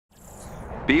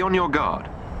Be on your guard.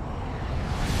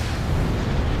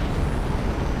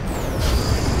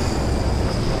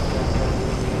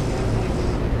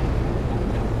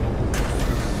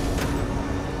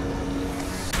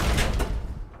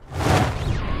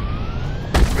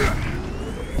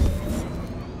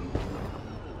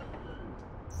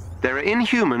 There are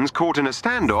Inhumans caught in a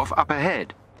standoff up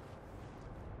ahead.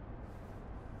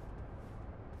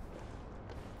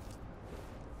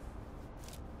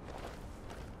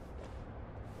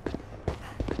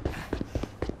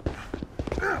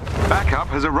 Backup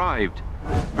has arrived.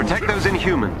 Protect those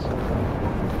Inhumans.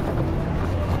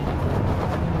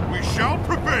 We shall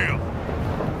prevail!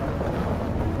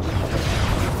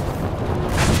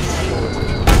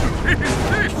 Is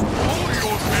this all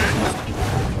your men?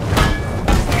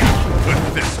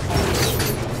 Let this go.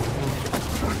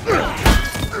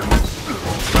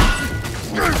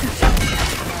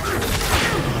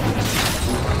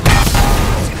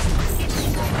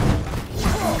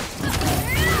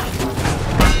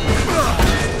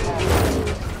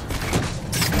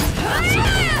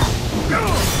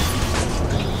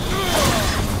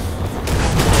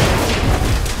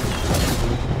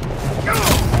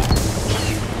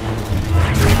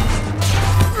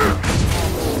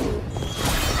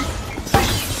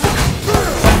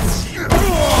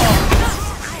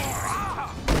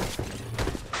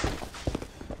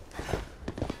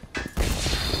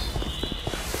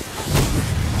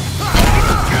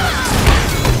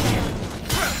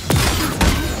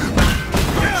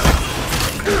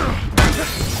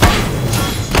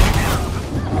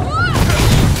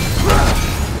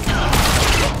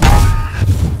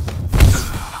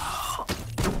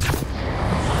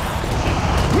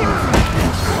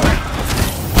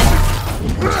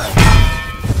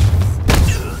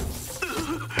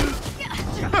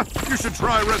 You should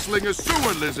try wrestling a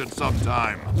sewer lizard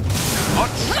sometime. Much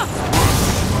worse.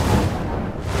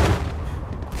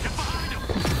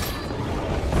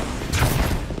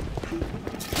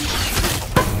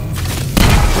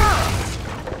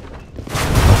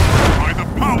 By the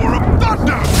power of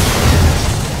thunder!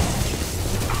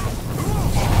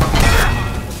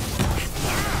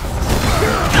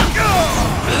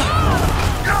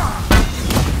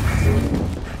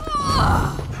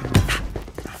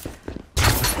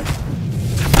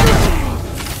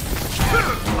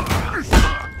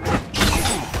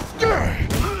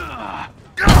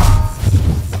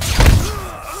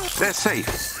 They're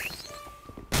safe.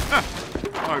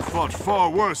 I fought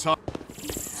far worse.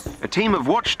 A team of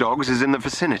watchdogs is in the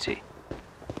vicinity.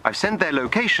 I've sent their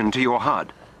location to your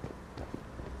HUD.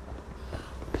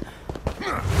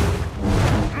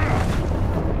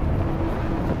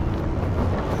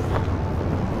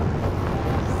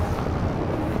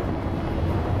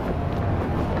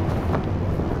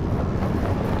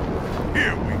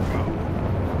 Here we go.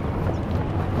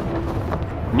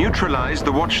 Neutralize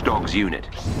the watchdogs unit.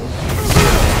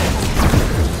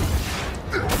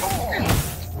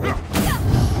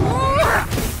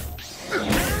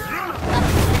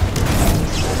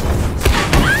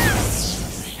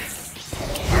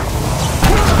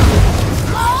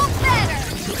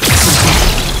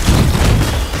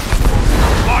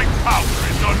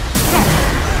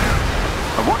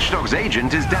 A watchdog's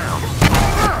agent is down.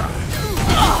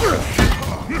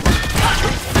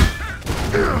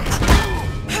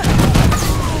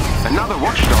 Another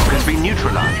watchdog has been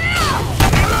neutralized.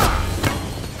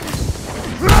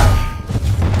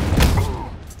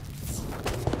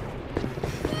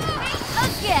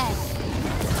 Again.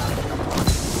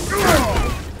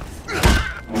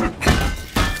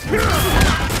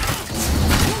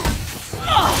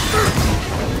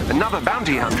 Another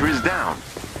bounty hunter is down.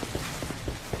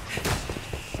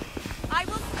 I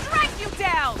will strike you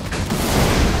down.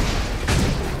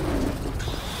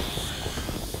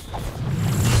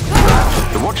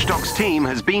 The watchdog's team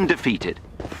has been defeated.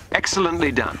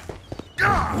 Excellently done.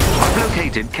 I've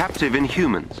located captive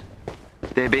Inhumans.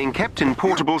 They're being kept in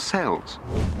portable cells.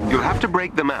 You'll have to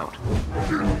break them out.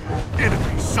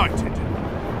 Enemy sighted.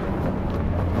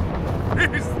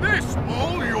 Is this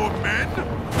all your men?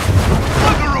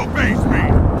 Mother obeys me!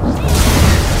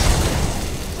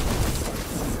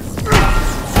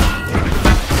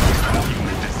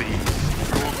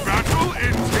 Your battle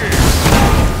ends here!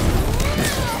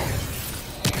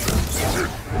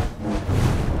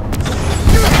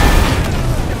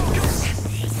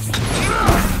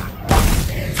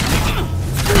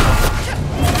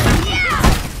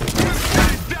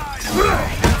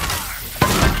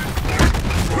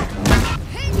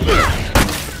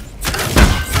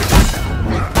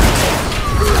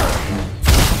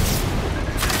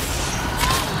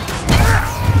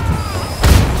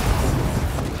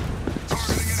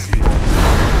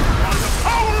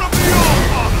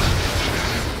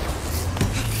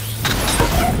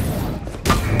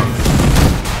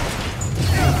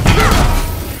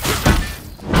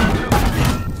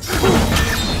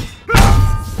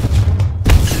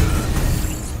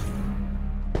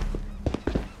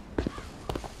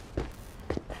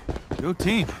 Go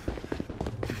team.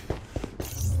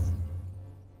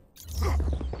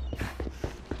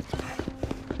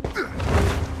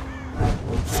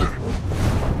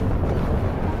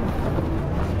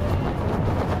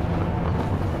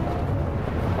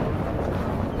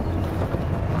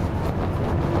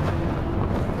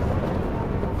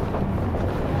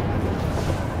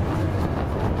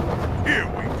 Here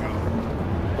we go.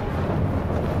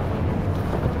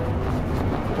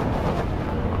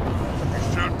 We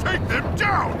shall take them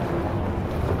down!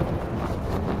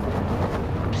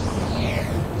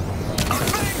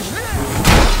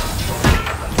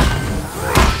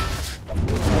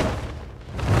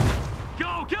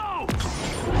 Go, go!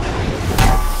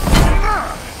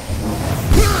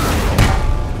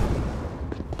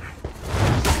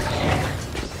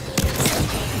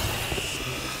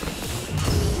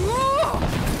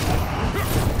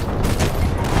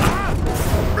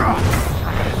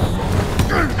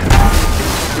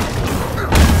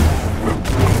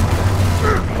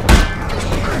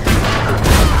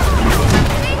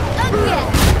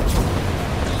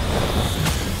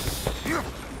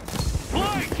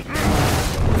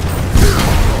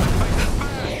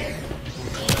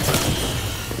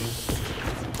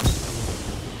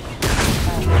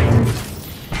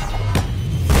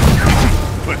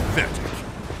 Pathetic.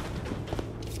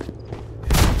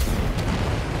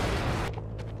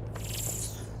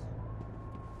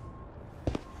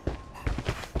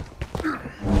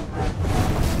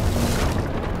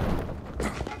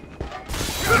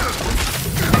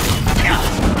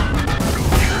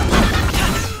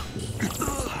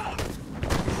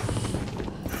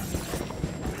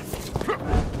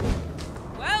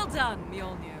 Well done,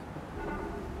 Mjolnir.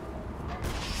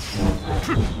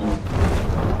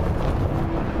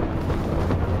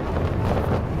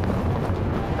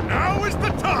 Now is the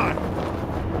time!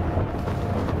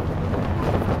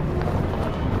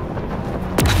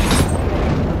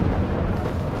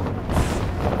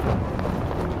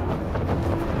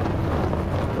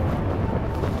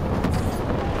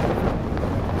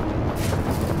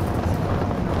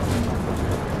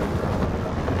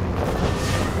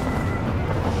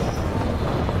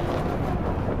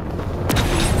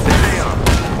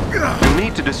 You'll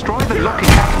need to destroy the locking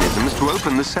mechanisms to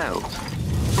open the cells.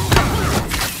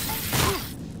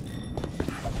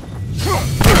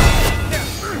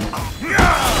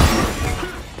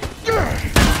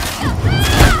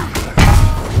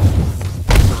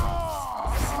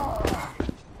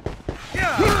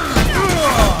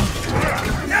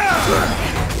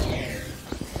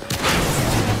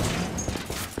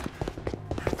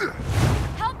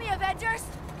 Help me, Avengers!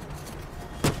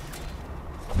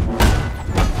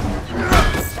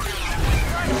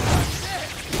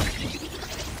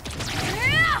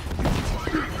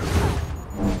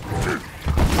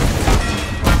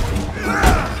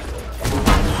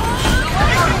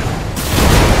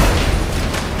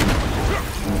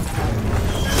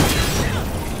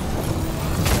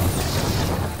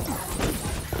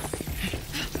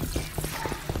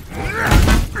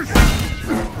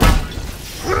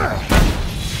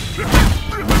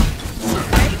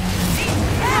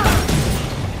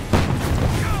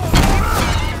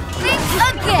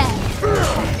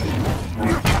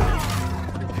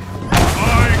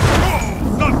 I call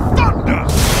the thunder!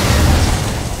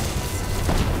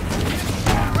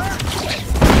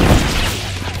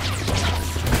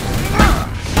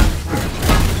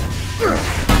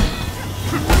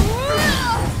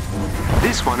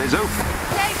 This one is open.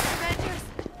 Thanks, Avengers!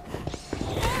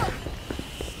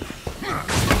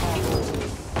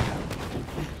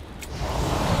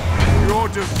 Your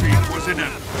defeat was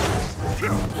inevitable.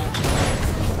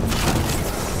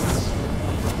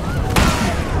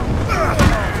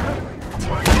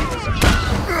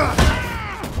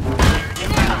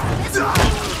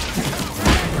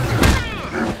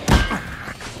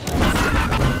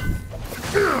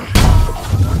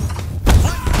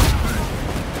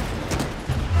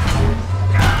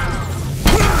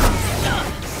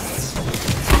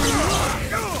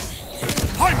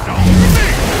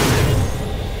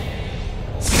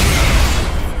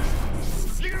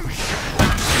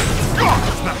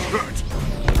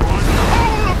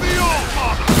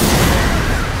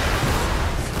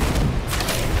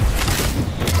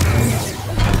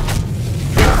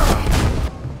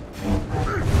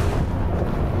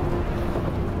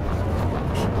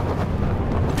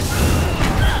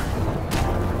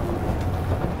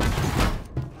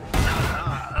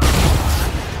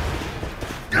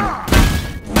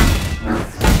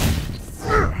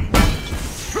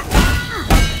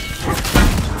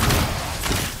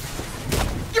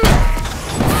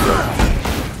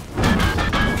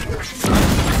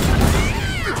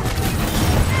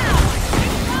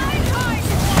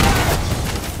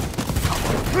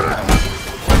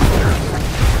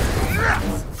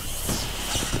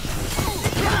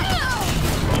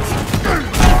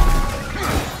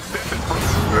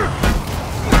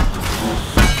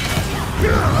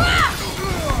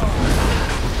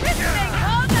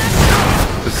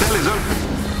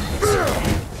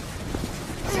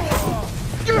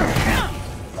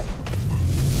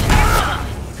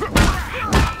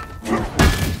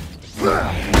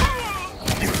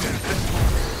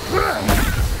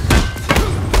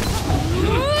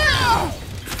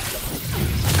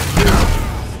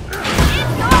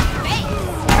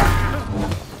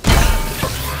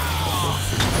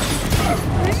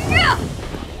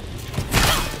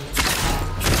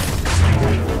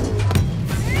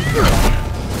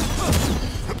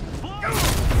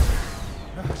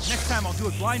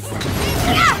 find food.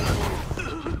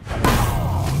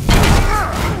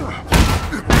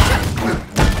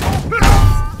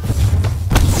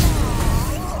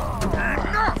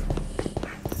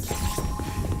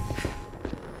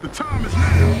 The time is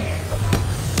now.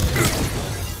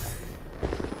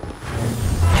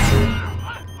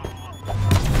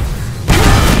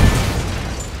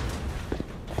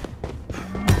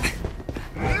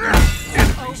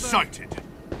 Enemy sighted.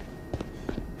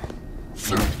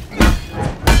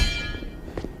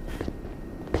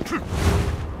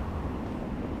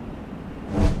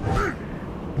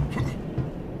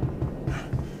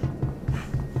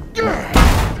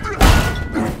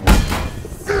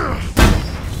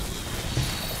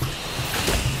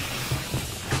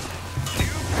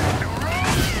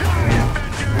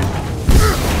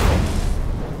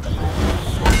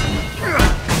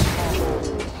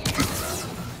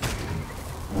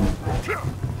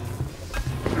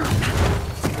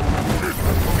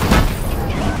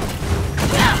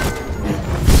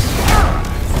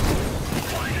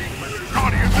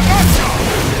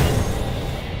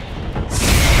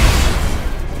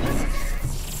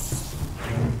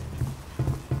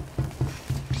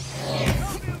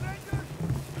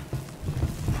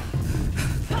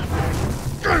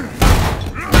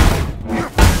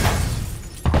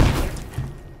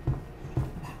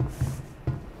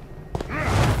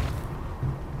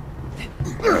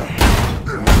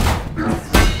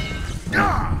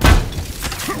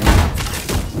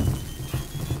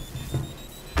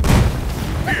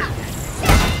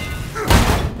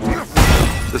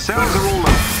 The cells are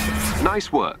almost.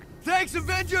 Nice work. Thanks,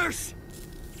 Avengers!